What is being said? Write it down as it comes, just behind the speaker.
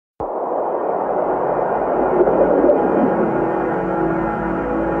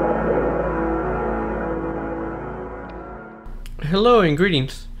Hello and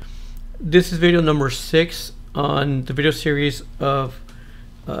greetings. This is video number 6 on the video series of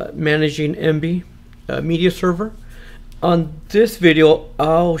managing Emby Media Server. On this video,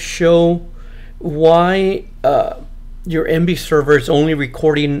 I'll show why your Emby server is only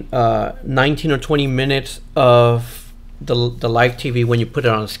recording 19 or 20 minutes of the live TV when you put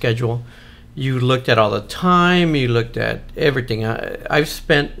it on a schedule. You looked at all the time, you looked at everything. I've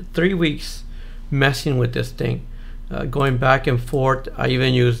spent 3 weeks messing with this thing. Going back and forth. I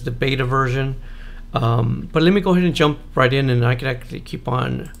even used the beta version, but let me go ahead and jump right in, and I can actually keep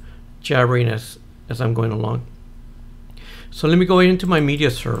on jabbering as I'm going along. So let me go into my media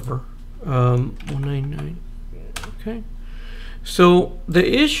server. 199. Okay. So the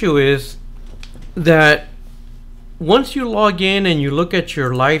issue is that once you log in and you look at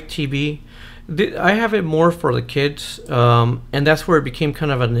your live TV, I have it more for the kids, and that's where it became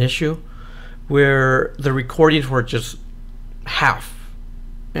kind of an issue, where the recordings were just half,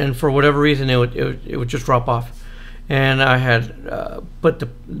 and for whatever reason it would just drop off. And I had put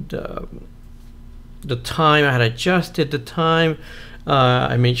the time, I had adjusted the time,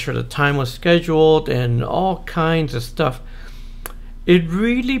 I made sure the time was scheduled and all kinds of stuff. It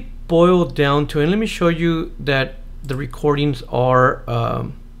really boiled down to, and let me show you that the recordings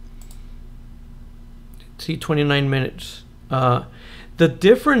are see, 29 minutes. The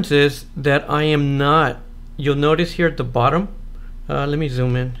difference is that I am not, you'll notice here at the bottom, let me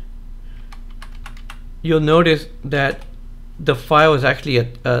zoom in. You'll notice that the file is actually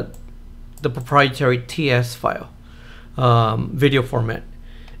the proprietary TS file, video format.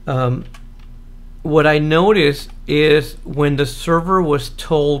 What I noticed is when the server was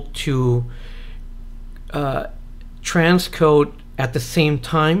told to transcode at the same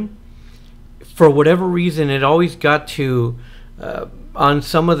time, for whatever reason, it always got to on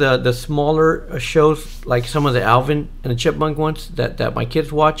some of the smaller shows, like some of the Alvin and the Chipmunk ones that my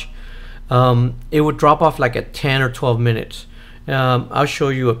kids watch, it would drop off like at 10 or 12 minutes. I'll show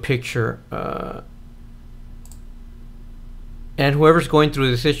you a picture, and whoever's going through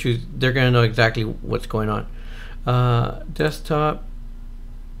this issue, they're going to know exactly what's going on. Desktop,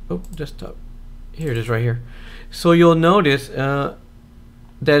 oh, desktop, here it is right here. So you'll notice that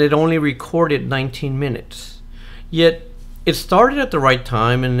it only recorded 19 minutes, yet it started at the right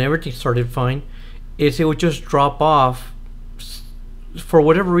time and everything started fine. It would just drop off for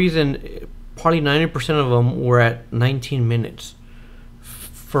whatever reason. Probably 90% of them were at 19 minutes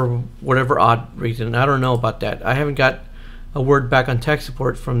for whatever odd reason. I don't know about that. I haven't got a word back on tech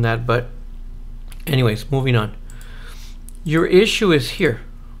support from that, but anyways, moving on. Your issue is here.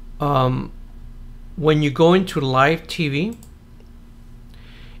 When you go into live TV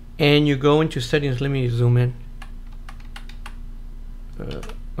and you go into settings, let me zoom in.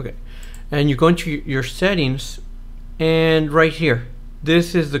 Okay, and you go into your settings, and right here,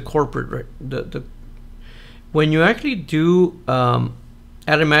 this is the corporate, right? When you actually do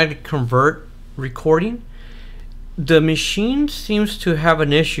automatic convert recording, the machine seems to have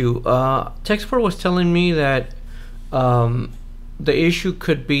an issue. Tech support was telling me that the issue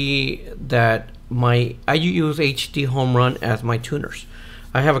could be that I use HD Home Run as my tuners.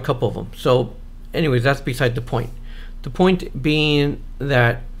 I have a couple of them. So anyways, that's beside the point. The point being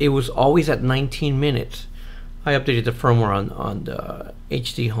that it was always at 19 minutes. I updated the firmware on the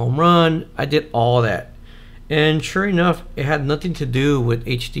HD Home Run. I did all that. And sure enough, it had nothing to do with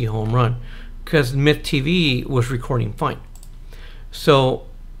HD Home Run, because Myth TV was recording fine. So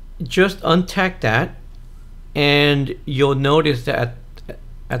just untack that, and you'll notice that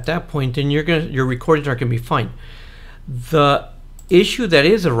at that point, then your recordings are gonna be fine. The issue that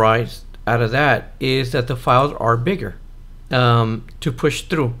is arise out of that is that the files are bigger to push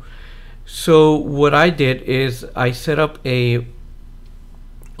through. So what I did is I set up a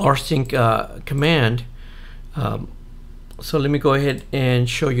rsync command. So let me go ahead and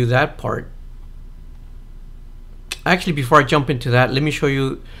show you that part. Actually, before I jump into that, let me show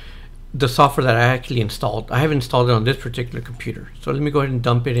you the software that I actually installed. I haven't installed it on this particular computer, so let me go ahead and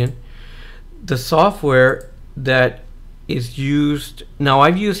dump it in. The software that is used now,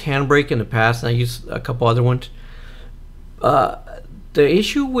 I've used Handbrake in the past, and I used a couple other ones. The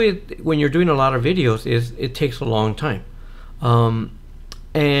issue with when you're doing a lot of videos is it takes a long time,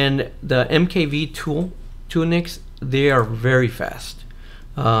 and the MKV Tunix, they are very fast.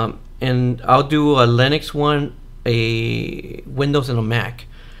 And I'll do a Linux one, a Windows, and a Mac.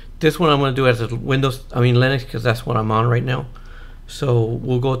 This one I'm going to do as a Linux, because that's what I'm on right now. So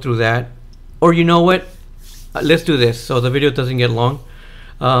we'll go through that. Or you know what? Let's do this so the video doesn't get long.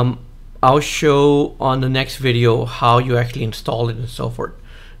 I'll show on the next video how you actually install it and so forth.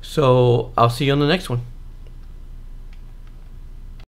 So I'll see you on the next one.